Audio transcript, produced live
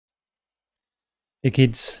Hey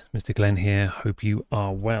kids, Mr. Glenn here. Hope you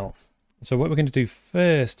are well. So what we're going to do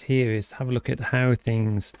first here is have a look at how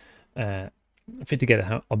things fit together,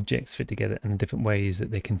 how objects fit together and the different ways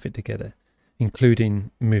that they can fit together,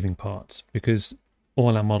 including moving parts, because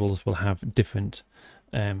all our models will have different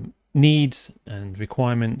needs and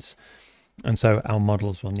requirements, and so our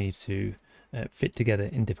models will need to fit together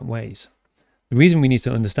in different ways. The reason we need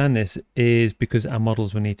to understand this is because our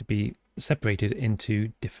models will need to be separated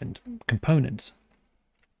into different components.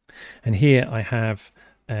 And here I have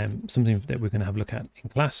something that we're going to have a look at in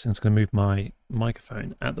class. And it's going to move my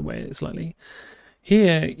microphone out the way slightly.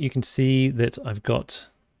 Here you can see that I've got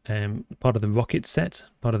part of the rocket set,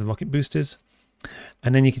 part of the rocket boosters.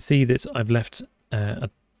 And then you can see that I've left a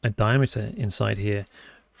diameter inside here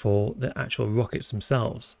for the actual rockets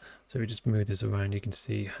themselves. So we just move this around, you can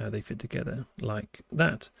see how they fit together like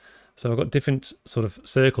that. So I've got different sort of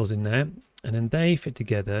circles in there, and then they fit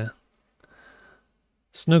together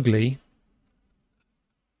snugly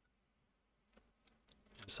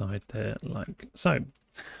inside there like so,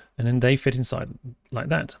 and then they fit inside like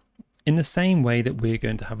that, in the same way that we're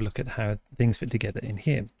going to have a look at how things fit together in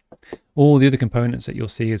here. All the other components that you'll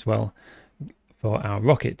see as well for our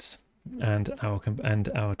rockets and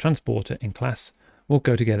our transporter in class will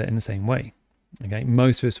go together in the same way. Okay,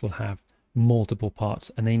 most of us will have multiple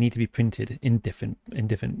parts and they need to be printed in different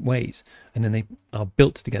ways, and then they are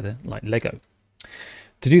built together like Lego.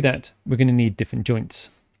 To do that, we're going to need different joints.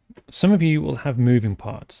 Some of you will have moving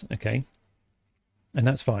parts, okay? And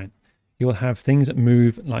that's fine. You'll have things that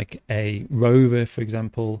move like a rover, for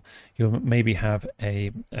example. You'll maybe have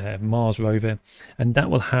a Mars rover, and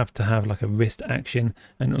that will have to have like a wrist action,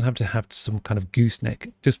 and it'll have to have some kind of gooseneck,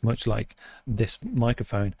 just much like this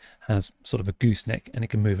microphone has sort of a gooseneck and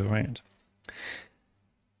it can move around.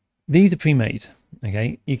 These are pre-made.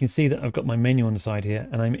 Okay, you can see that I've got my menu on the side here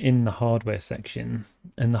and I'm in the hardware section,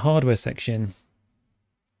 and the hardware section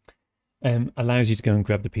allows you to go and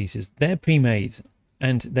grab the pieces. They're pre-made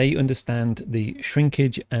and they understand the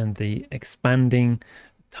shrinkage and the expanding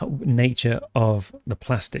nature of the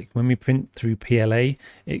plastic. When we print through PLA,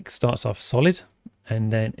 it starts off solid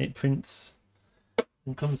and then it prints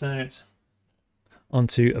and comes out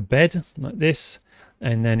onto a bed like this,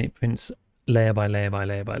 and then it prints layer by layer by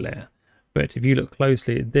layer by layer. But if you look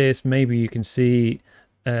closely at this, maybe you can see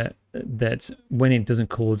that when it doesn't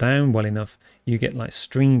cool down well enough, you get like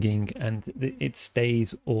stringing and it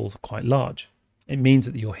stays all quite large. It means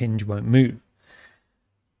that your hinge won't move.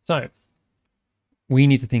 So we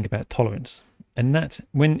need to think about tolerance, and that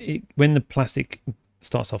when the plastic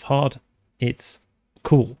starts off hard, it's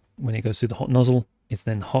cool. When it goes through the hot nozzle, it's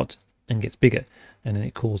then hot and gets bigger, and then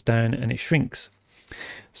it cools down and it shrinks.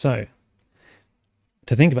 So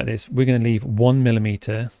to think about this, we're going to leave 1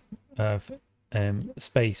 millimeter of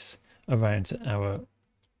space around our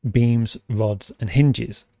beams, rods and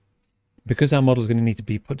hinges, because our model is going to need to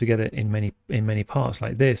be put together in many parts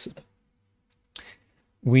like this.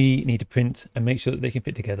 We need to print and make sure that they can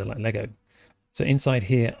fit together like Lego. So inside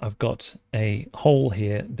here I've got a hole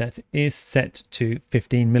here that is set to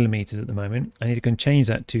 15 millimeters at the moment. I need to go and change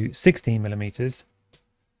that to 16 millimeters.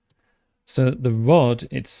 So the rod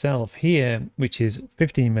itself here, which is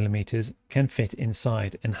 15 millimeters, can fit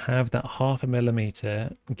inside and have that 0.5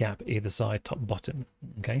 millimeter gap either side, top, bottom.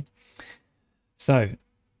 Okay, so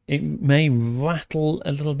it may rattle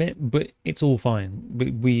a little bit, but it's all fine.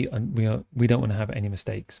 We don't want to have any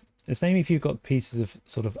mistakes. The same if you've got pieces of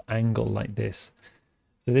sort of angle like this.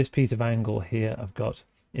 So this piece of angle here I've got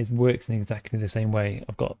works in exactly the same way.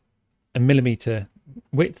 I've got a millimeter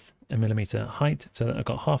width, a millimeter height, so that I've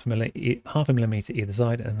got 0.5 millimeter either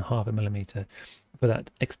side and 0.5 millimeter for that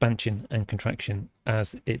expansion and contraction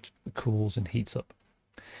as it cools and heats up.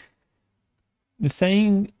 The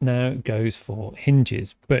same now goes for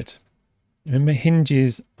hinges, but remember,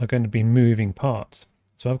 hinges are going to be moving parts.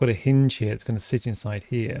 So I've got a hinge here that's going to sit inside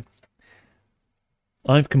here.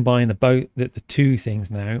 I've combined the two things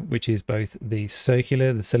now, which is both the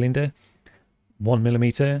cylinder, 1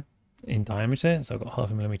 millimeter in diameter, so I've got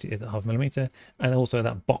 0.5 millimeter, 0.5 millimeter, and also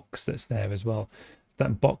that box that's there as well.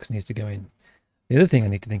 That box needs to go in. The other thing I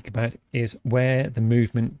need to think about is where the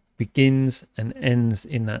movement begins and ends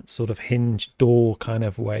in that sort of hinge door kind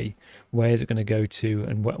of way. Where is it going to go to,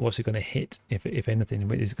 and what's it going to hit, if anything?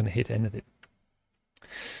 Is it going to hit anything?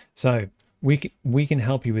 So we can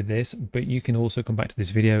help you with this, but you can also come back to this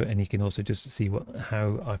video and you can also just see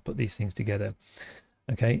how I've put these things together.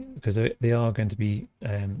 Okay, because they are going to be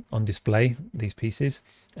on display, these pieces,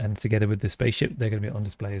 and together with the spaceship they're going to be on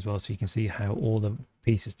display as well, so you can see how all the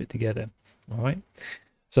pieces fit together. All right,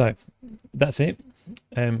 so that's it.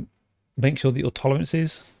 Make sure that your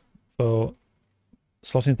tolerances for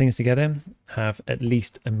slotting things together have at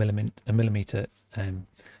least a millimeter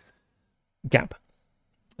gap.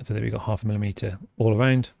 So that we've got 0.5 millimeter all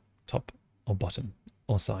around, top or bottom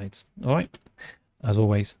or sides. All right. As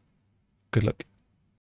always, good luck.